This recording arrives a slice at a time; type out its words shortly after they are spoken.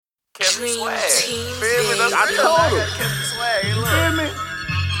Catch the swag. Feel me? I told him. Catch the swag. You feel me?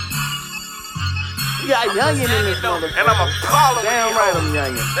 You got youngin' in this motherfucker. And I'm a baller. Damn right I'm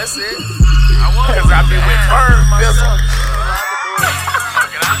youngin'. That's it. Cause I been with Bird Bizzle.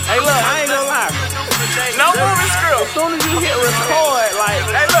 Hey look, I ain't gonna lie. No movie script. As soon as you hit record, like,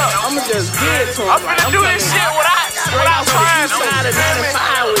 hey look, I'ma just get it to him. I'm finna do this shit without trying to. Out of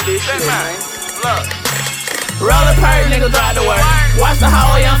 95 with this shit, man. Look. Roll a perk, nigga, drive to work. Watch the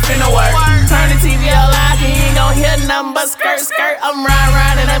hallway, I'm finna work. Turn the TV out loud, you ain't gon' hear nothing but skirt, skirt. I'm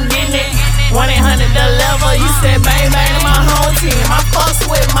riding and I'm getting it. 1-800 the level, you said bang bang to my whole team. I fucks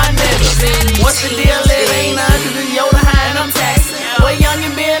with my niggas. What's the deal? It ain't none, cause it's Yoda high and I'm taxing. What young you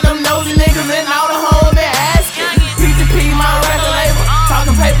been, them nosy niggas and all the hoes been asking. PTP, my record label.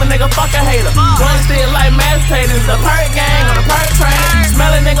 Talking paper, nigga, fuck a hater. Joint still like mashed potatoes. The perk gang on the perk train.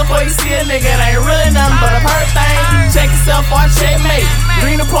 Smell a nigga before you see a nigga, it ain't really nothing but a perk thing. Check yourself or checkmate.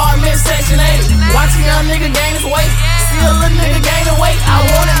 Green apartment, section 8. Watch a young nigga gain his weight. See a little nigga gaining weight. I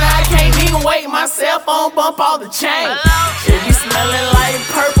want it now, I can't even wait. My cell phone bump all the chain. It be smelling like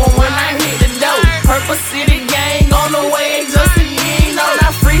purple when I hit the dough. Purple City gang on the way, just so you ain't know.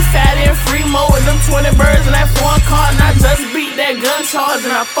 Not free fat and free mo with them 20 birds in that foreign car. And I just beat that gun charge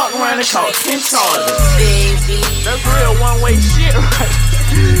and I fuck around and caught 10 charges. That's real one-way shit, right?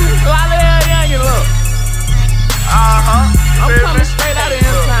 A lot of hell youngin', look. I'm coming straight out of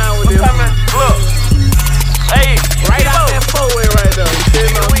town with this. Look. Hey, right out that four-way right there.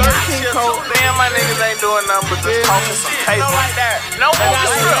 You feel me? 13 coat. Damn, my niggas ain't doing nothing but just talking some paper. Like that. No I got movie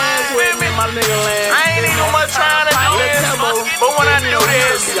some script. lands with me, my nigga land. I ain't even much trying to do this, but when I do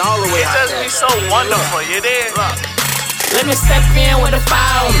this, it just be so wonderful, you did? Let me step in with a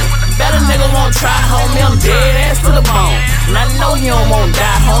fire. Better nigga won't try, homie. I'm dead ass to the bone. And I know you don't want to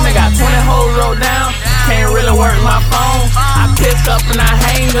die, homie. Got 20 hoes rolled down. Can't really work my phone. I pick up and I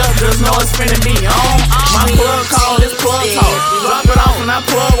hang up. Just know it's finna be on. My plug call, this plug talk. Drop it off and I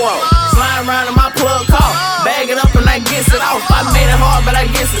plug walk. Slide around in my plug call. Bag it up and I gets it off. I made it hard, but I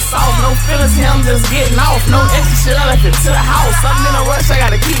guess it's soft. No feelings here, I'm just getting off. No extra shit, I left it to the house. I'm in a rush, I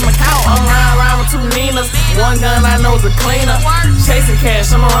gotta keep my count. I'm riding around with 2 Ninas. One gun I know's a cleaner. Chasing cash,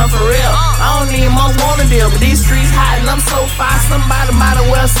 I'ma run for real. I don't need most want a deal, but these streets hot and I'm so fire. Somebody might as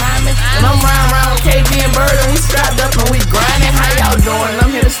well sign me. And I'm riding around with KB and Bird and we strapped up and we grinding. How y'all doing? I'm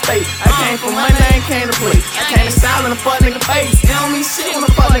here to stay. I came from money, I ain't came to play. I came to style in a fuck nigga face. It don't mean shit when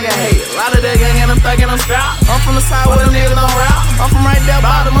a fuck nigga hate. A lot of that gang and I'm thugging, I'm strapped. I'm from the side where the niggas don't rap. I'm from right there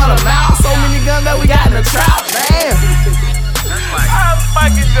bottom of the mouth. So many guns that we got in the trap. Damn. I'm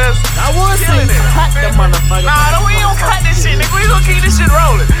fucking just killing it. Cut the motherfucker. Nah, we don't cut this shit, nigga. We gon' keep this shit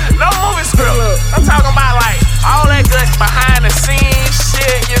rolling. No movie script. I'm talking about like all that good behind the scenes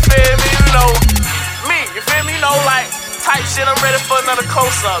shit. You feel me? You know me. You feel me? You know like type shit. I'm ready for another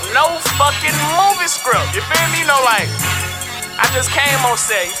close up. No fucking movie script. You feel me? You know like I just came on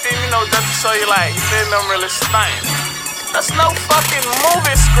set. You feel me? You know just to show you like you feel me? I'm really stunning. That's no fucking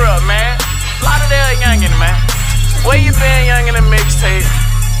movie script, man. A lot of that youngin', man. Where you been, youngin' in mixtape?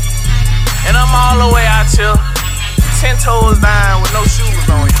 And I'm all the way out here, 10 toes down with no shoes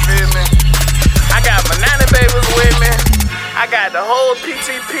on, you feel me? I got Banana Babies with me. I got the whole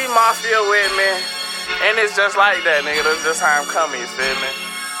PTP Mafia with me. And it's just like that, nigga. That's just how I'm coming, you feel me?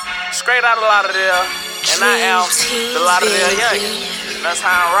 Straight out of Lauderdale, and I am the Lauderdale youngin'. That's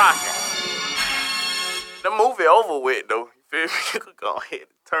how I'm rocking. The movie over with, though. You feel me? You could go ahead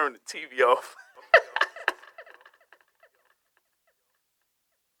and turn the TV off.